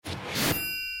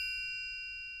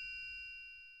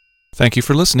Thank you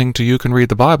for listening to You Can Read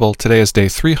the Bible. Today is day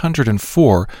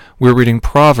 304. We're reading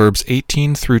Proverbs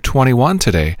 18 through 21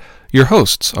 today. Your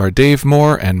hosts are Dave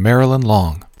Moore and Marilyn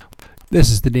Long.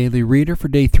 This is the Daily Reader for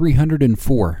day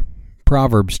 304,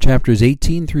 Proverbs chapters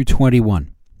 18 through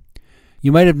 21.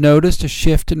 You might have noticed a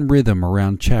shift in rhythm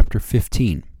around chapter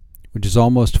 15, which is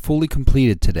almost fully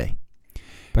completed today.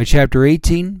 By chapter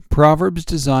 18, Proverbs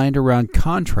designed around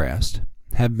contrast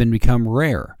have become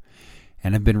rare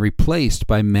and have been replaced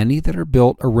by many that are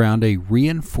built around a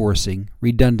reinforcing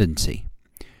redundancy.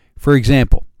 For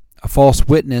example, a false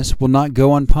witness will not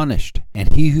go unpunished,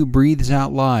 and he who breathes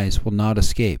out lies will not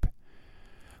escape.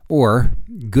 Or,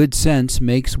 good sense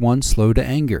makes one slow to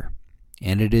anger,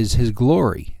 and it is his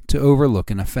glory to overlook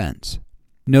an offense.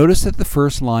 Notice that the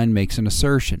first line makes an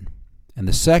assertion, and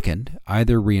the second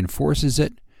either reinforces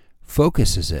it,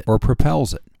 focuses it, or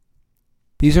propels it.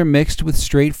 These are mixed with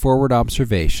straightforward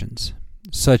observations,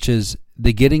 such as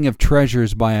the getting of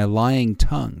treasures by a lying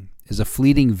tongue is a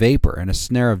fleeting vapor and a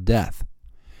snare of death,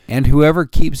 and whoever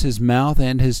keeps his mouth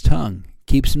and his tongue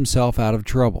keeps himself out of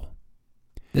trouble.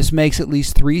 This makes at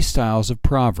least 3 styles of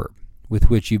proverb with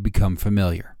which you've become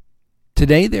familiar.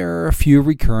 Today there are a few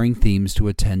recurring themes to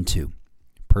attend to.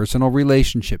 Personal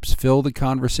relationships fill the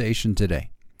conversation today,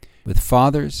 with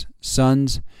fathers,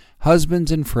 sons,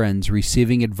 husbands, and friends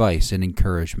receiving advice and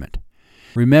encouragement.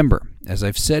 Remember, as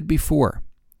I've said before,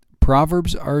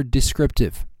 Proverbs are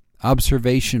descriptive,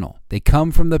 observational. They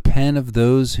come from the pen of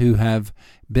those who have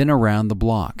been around the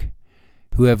block,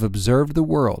 who have observed the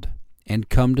world and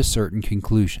come to certain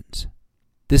conclusions.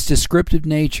 This descriptive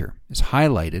nature is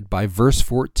highlighted by verse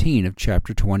 14 of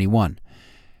chapter 21.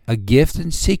 A gift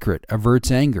in secret averts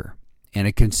anger, and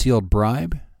a concealed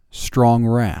bribe, strong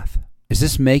wrath. Is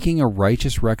this making a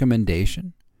righteous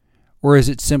recommendation, or is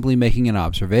it simply making an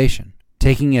observation?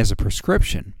 Taking as a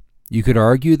prescription, you could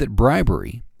argue that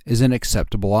bribery is an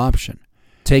acceptable option.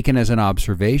 Taken as an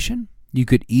observation, you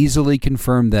could easily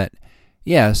confirm that,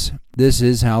 yes, this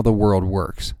is how the world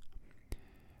works.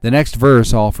 The next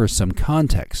verse offers some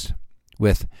context,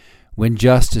 with, when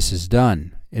justice is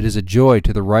done, it is a joy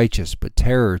to the righteous, but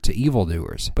terror to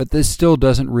evildoers. But this still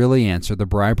doesn't really answer the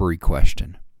bribery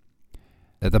question.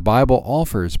 That the Bible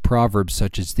offers proverbs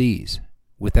such as these,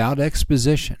 without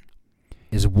exposition,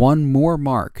 is one more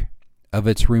mark of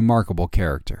its remarkable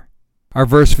character. Our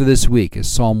verse for this week is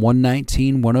Psalm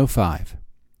 119:105.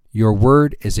 Your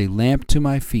word is a lamp to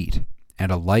my feet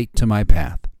and a light to my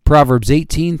path. Proverbs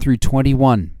 18 through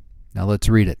 21. Now let's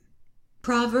read it.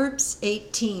 Proverbs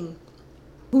 18.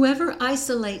 Whoever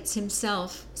isolates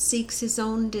himself seeks his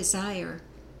own desire.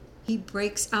 He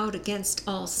breaks out against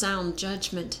all sound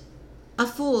judgment. A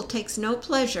fool takes no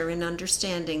pleasure in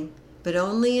understanding, but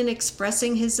only in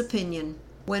expressing his opinion.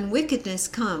 When wickedness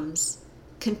comes,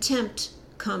 contempt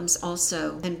comes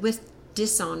also, and with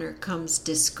dishonor comes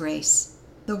disgrace.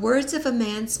 The words of a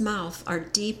man's mouth are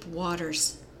deep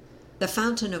waters. The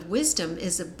fountain of wisdom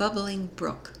is a bubbling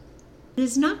brook. It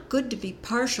is not good to be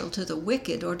partial to the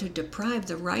wicked or to deprive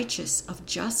the righteous of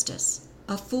justice.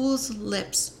 A fool's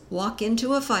lips walk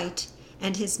into a fight,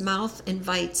 and his mouth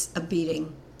invites a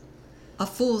beating. A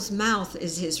fool's mouth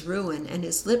is his ruin, and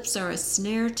his lips are a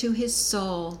snare to his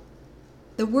soul.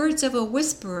 The words of a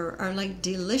whisperer are like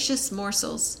delicious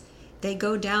morsels. They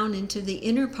go down into the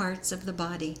inner parts of the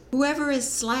body. Whoever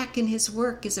is slack in his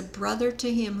work is a brother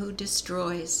to him who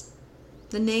destroys.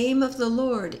 The name of the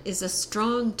Lord is a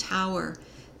strong tower.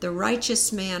 The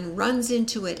righteous man runs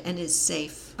into it and is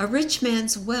safe. A rich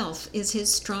man's wealth is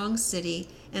his strong city,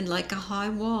 and like a high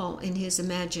wall in his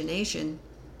imagination.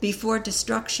 Before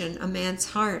destruction, a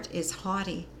man's heart is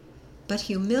haughty, but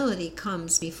humility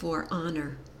comes before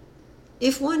honor.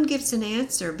 If one gives an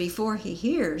answer before he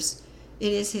hears,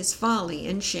 it is his folly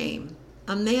and shame.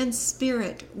 A man's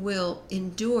spirit will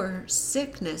endure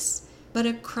sickness, but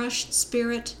a crushed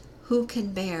spirit who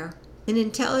can bear? An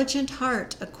intelligent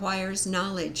heart acquires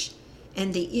knowledge,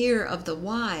 and the ear of the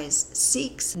wise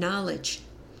seeks knowledge.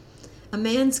 A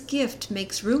man's gift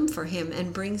makes room for him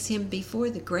and brings him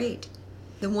before the great.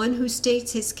 The one who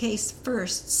states his case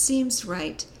first seems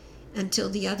right until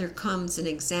the other comes and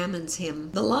examines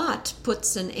him. The lot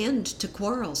puts an end to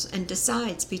quarrels and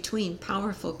decides between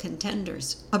powerful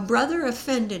contenders. A brother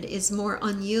offended is more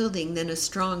unyielding than a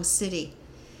strong city,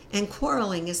 and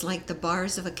quarreling is like the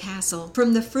bars of a castle.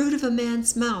 From the fruit of a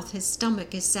man's mouth his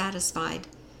stomach is satisfied.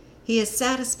 He is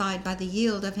satisfied by the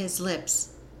yield of his lips.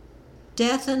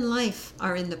 Death and life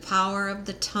are in the power of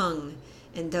the tongue,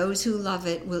 and those who love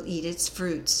it will eat its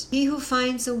fruits. He who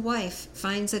finds a wife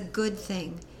finds a good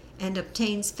thing and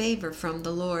obtains favor from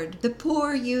the Lord. The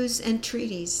poor use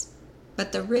entreaties,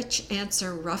 but the rich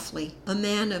answer roughly. A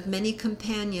man of many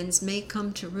companions may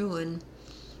come to ruin,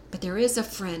 but there is a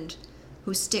friend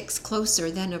who sticks closer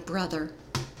than a brother.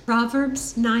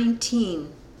 Proverbs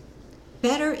 19.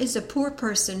 Better is a poor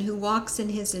person who walks in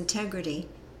his integrity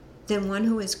than one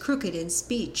who is crooked in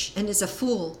speech and is a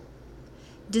fool.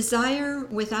 Desire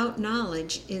without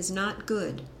knowledge is not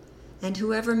good, and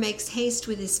whoever makes haste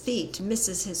with his feet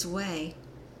misses his way.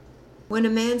 When a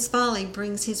man's folly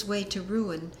brings his way to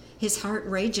ruin, his heart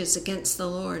rages against the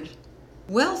Lord.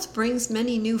 Wealth brings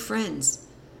many new friends,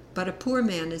 but a poor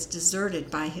man is deserted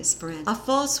by his friend. A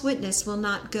false witness will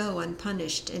not go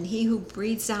unpunished, and he who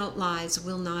breathes out lies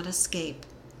will not escape.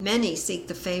 Many seek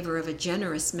the favor of a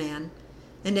generous man,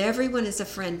 and everyone is a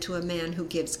friend to a man who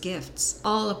gives gifts.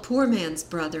 All a poor man's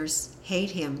brothers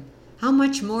hate him. How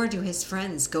much more do his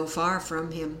friends go far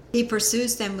from him? He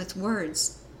pursues them with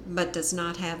words, but does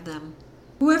not have them.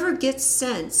 Whoever gets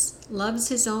sense loves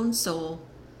his own soul.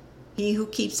 He who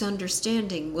keeps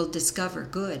understanding will discover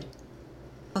good.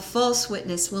 A false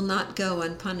witness will not go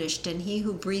unpunished, and he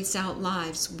who breathes out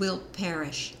lies will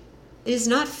perish. It is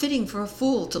not fitting for a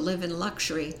fool to live in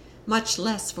luxury, much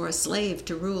less for a slave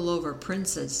to rule over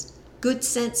princes. Good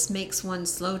sense makes one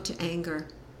slow to anger,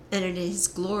 and it is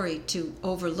glory to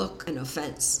overlook an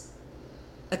offense.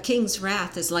 A king's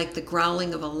wrath is like the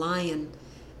growling of a lion,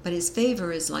 but his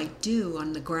favor is like dew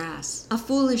on the grass. A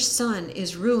foolish son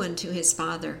is ruin to his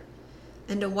father,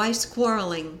 and a wife's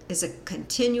quarreling is a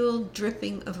continual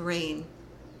dripping of rain.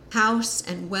 House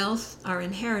and wealth are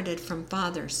inherited from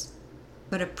fathers,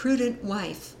 but a prudent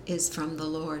wife is from the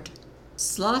Lord.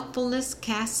 Slothfulness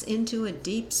casts into a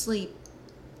deep sleep,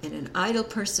 and an idle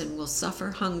person will suffer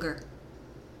hunger.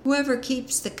 Whoever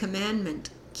keeps the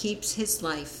commandment keeps his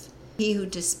life. He who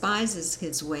despises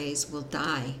his ways will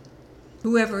die.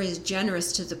 Whoever is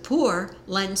generous to the poor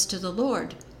lends to the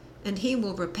Lord, and he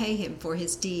will repay him for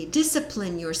his deed.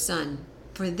 Discipline your son,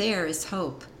 for there is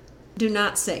hope. Do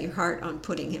not set your heart on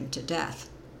putting him to death.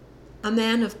 A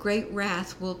man of great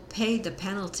wrath will pay the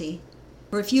penalty,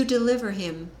 for if you deliver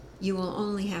him, you will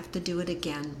only have to do it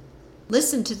again.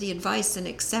 Listen to the advice and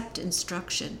accept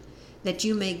instruction, that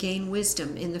you may gain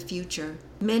wisdom in the future.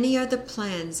 Many are the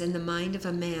plans in the mind of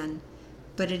a man,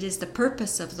 but it is the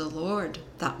purpose of the Lord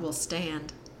that will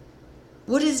stand.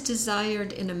 What is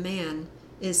desired in a man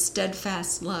is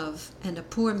steadfast love, and a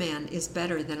poor man is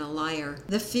better than a liar.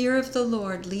 The fear of the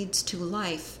Lord leads to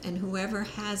life, and whoever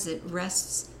has it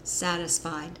rests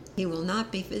satisfied. He will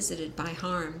not be visited by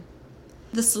harm.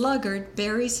 The sluggard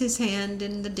buries his hand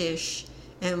in the dish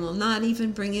and will not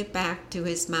even bring it back to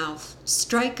his mouth.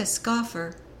 Strike a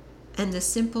scoffer, and the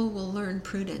simple will learn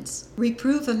prudence.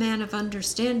 Reprove a man of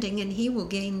understanding, and he will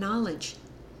gain knowledge.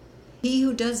 He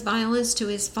who does violence to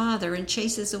his father and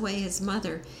chases away his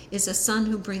mother is a son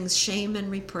who brings shame and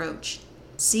reproach.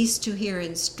 Cease to hear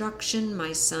instruction,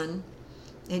 my son,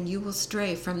 and you will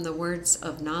stray from the words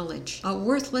of knowledge. A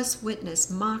worthless witness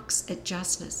mocks at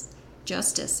justice,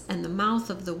 and the mouth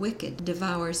of the wicked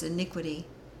devours iniquity.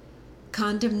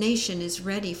 Condemnation is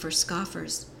ready for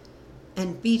scoffers,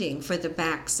 and beating for the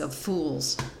backs of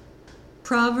fools.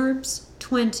 Proverbs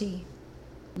 20.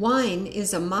 Wine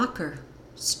is a mocker,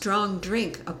 strong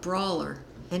drink a brawler,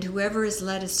 and whoever is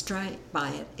led astray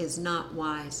by it is not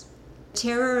wise. The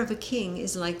terror of a king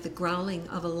is like the growling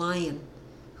of a lion.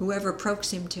 Whoever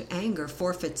provokes him to anger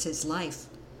forfeits his life.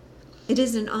 It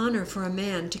is an honor for a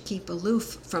man to keep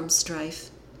aloof from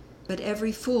strife, but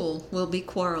every fool will be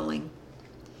quarreling.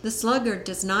 The sluggard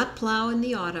does not plow in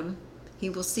the autumn. He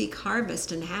will seek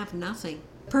harvest and have nothing.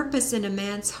 Purpose in a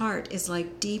man's heart is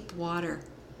like deep water,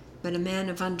 but a man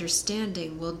of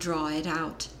understanding will draw it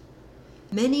out.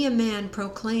 Many a man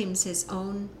proclaims his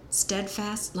own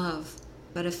steadfast love,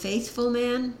 but a faithful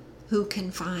man who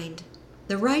can find?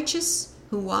 The righteous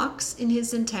who walks in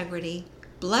his integrity,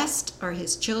 blessed are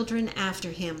his children after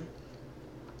him.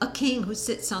 A king who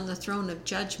sits on the throne of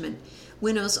judgment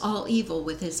winnows all evil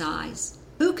with his eyes.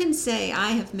 Who can say,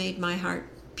 I have made my heart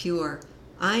pure,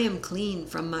 I am clean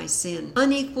from my sin?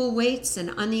 Unequal weights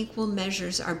and unequal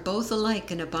measures are both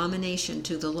alike an abomination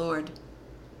to the Lord.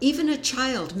 Even a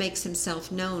child makes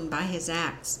himself known by his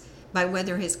acts, by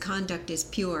whether his conduct is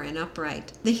pure and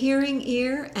upright. The hearing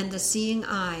ear and the seeing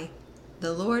eye,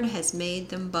 the Lord has made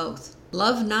them both.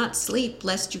 Love not sleep,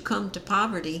 lest you come to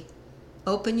poverty.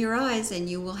 Open your eyes, and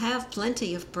you will have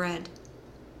plenty of bread.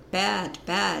 Bad,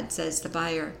 bad, says the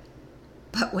buyer,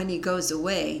 but when he goes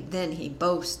away, then he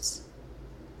boasts.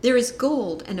 There is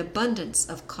gold and abundance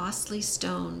of costly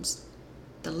stones.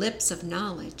 The lips of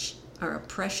knowledge are a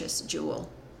precious jewel.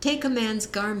 Take a man's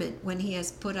garment when he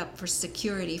has put up for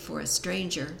security for a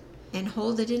stranger, and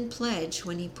hold it in pledge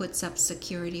when he puts up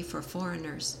security for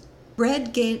foreigners.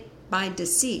 Bread gained by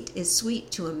deceit is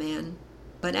sweet to a man,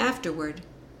 but afterward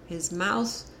his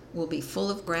mouth will be full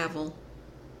of gravel.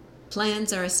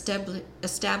 Plans are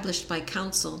established by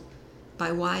counsel,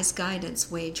 by wise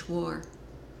guidance wage war.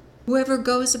 Whoever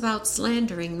goes about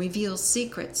slandering reveals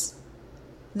secrets.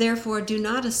 Therefore do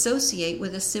not associate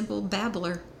with a simple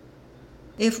babbler.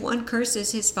 If one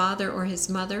curses his father or his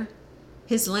mother,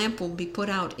 his lamp will be put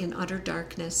out in utter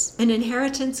darkness. An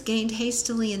inheritance gained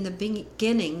hastily in the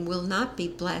beginning will not be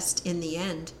blessed in the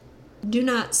end. Do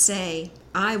not say,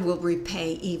 I will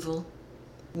repay evil.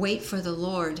 Wait for the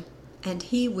Lord, and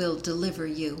he will deliver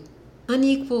you.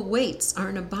 Unequal weights are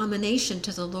an abomination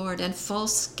to the Lord, and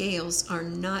false scales are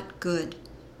not good.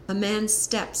 A man's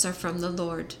steps are from the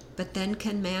Lord, but then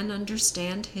can man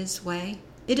understand his way?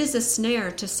 It is a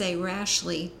snare to say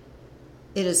rashly,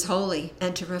 it is holy,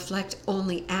 and to reflect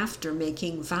only after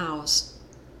making vows.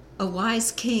 A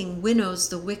wise king winnows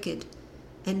the wicked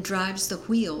and drives the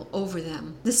wheel over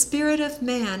them. The spirit of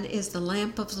man is the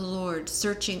lamp of the Lord,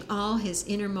 searching all his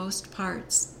innermost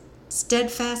parts.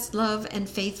 Steadfast love and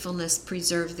faithfulness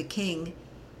preserve the king,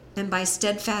 and by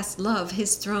steadfast love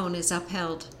his throne is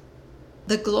upheld.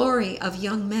 The glory of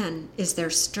young men is their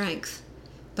strength,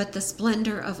 but the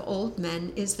splendor of old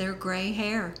men is their gray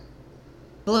hair.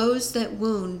 Blows that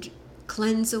wound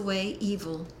cleanse away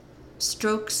evil.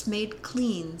 Strokes made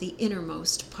clean the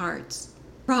innermost parts.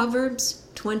 Proverbs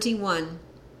 21.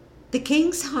 The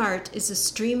king's heart is a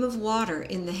stream of water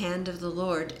in the hand of the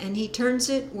Lord, and he turns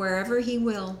it wherever he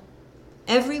will.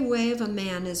 Every way of a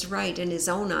man is right in his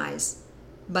own eyes,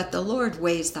 but the Lord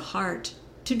weighs the heart.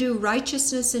 To do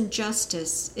righteousness and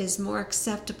justice is more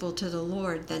acceptable to the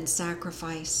Lord than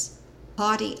sacrifice.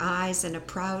 Haughty eyes and a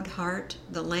proud heart,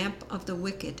 the lamp of the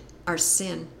wicked, are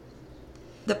sin.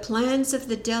 The plans of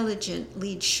the diligent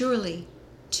lead surely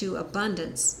to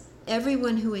abundance.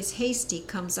 Everyone who is hasty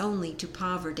comes only to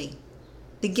poverty.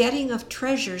 The getting of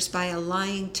treasures by a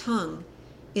lying tongue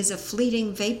is a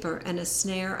fleeting vapor and a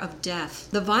snare of death.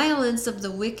 The violence of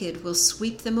the wicked will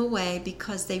sweep them away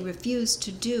because they refuse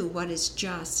to do what is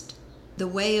just. The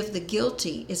way of the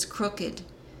guilty is crooked,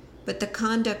 but the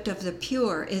conduct of the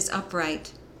pure is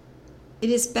upright. It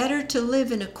is better to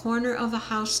live in a corner of a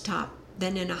housetop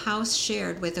than in a house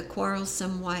shared with a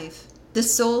quarrelsome wife. The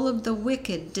soul of the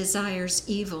wicked desires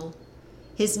evil.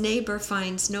 His neighbor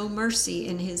finds no mercy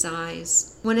in his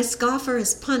eyes. When a scoffer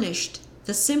is punished,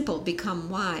 the simple become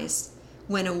wise.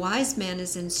 When a wise man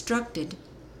is instructed,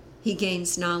 he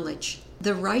gains knowledge.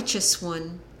 The righteous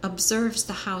one observes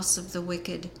the house of the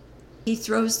wicked. He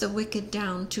throws the wicked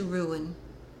down to ruin.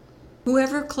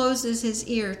 Whoever closes his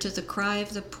ear to the cry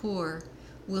of the poor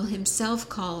will himself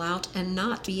call out and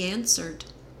not be answered.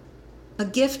 A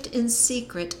gift in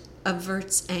secret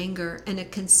averts anger, and a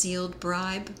concealed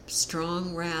bribe,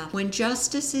 strong wrath. When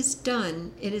justice is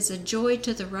done, it is a joy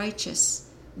to the righteous,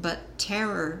 but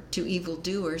terror to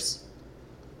evildoers.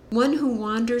 One who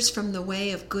wanders from the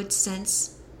way of good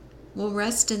sense will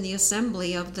rest in the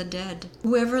assembly of the dead.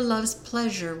 Whoever loves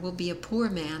pleasure will be a poor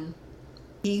man.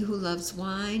 He who loves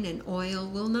wine and oil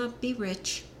will not be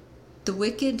rich. The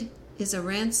wicked is a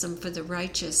ransom for the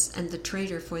righteous, and the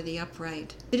traitor for the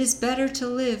upright. It is better to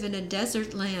live in a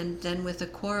desert land than with a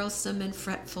quarrelsome and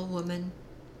fretful woman.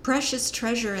 Precious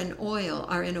treasure and oil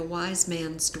are in a wise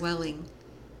man's dwelling,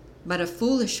 but a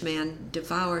foolish man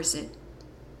devours it.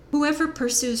 Whoever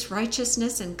pursues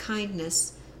righteousness and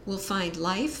kindness will find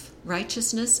life,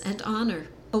 righteousness, and honor.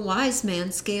 A wise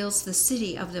man scales the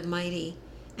city of the mighty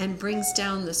and brings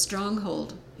down the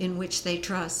stronghold in which they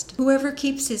trust. Whoever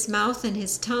keeps his mouth and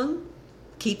his tongue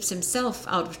keeps himself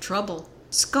out of trouble.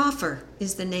 Scoffer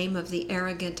is the name of the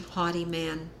arrogant, haughty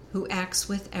man who acts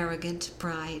with arrogant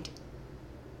pride.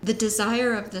 The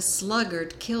desire of the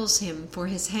sluggard kills him, for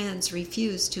his hands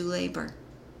refuse to labor.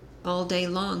 All day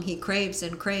long he craves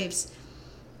and craves,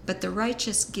 but the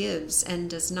righteous gives and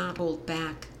does not hold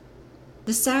back.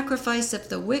 The sacrifice of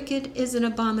the wicked is an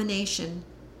abomination.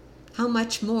 How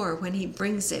much more when he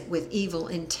brings it with evil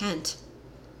intent?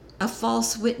 A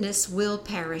false witness will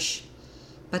perish,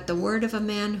 but the word of a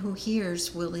man who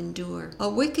hears will endure. A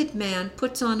wicked man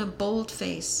puts on a bold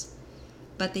face,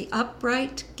 but the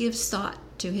upright gives thought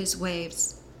to his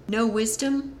ways. No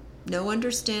wisdom, no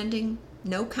understanding,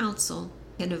 no counsel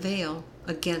can avail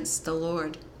against the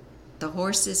Lord. The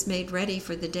horse is made ready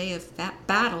for the day of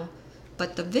battle,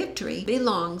 but the victory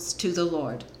belongs to the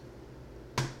Lord.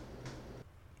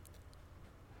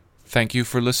 Thank you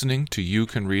for listening to You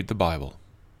Can Read the Bible.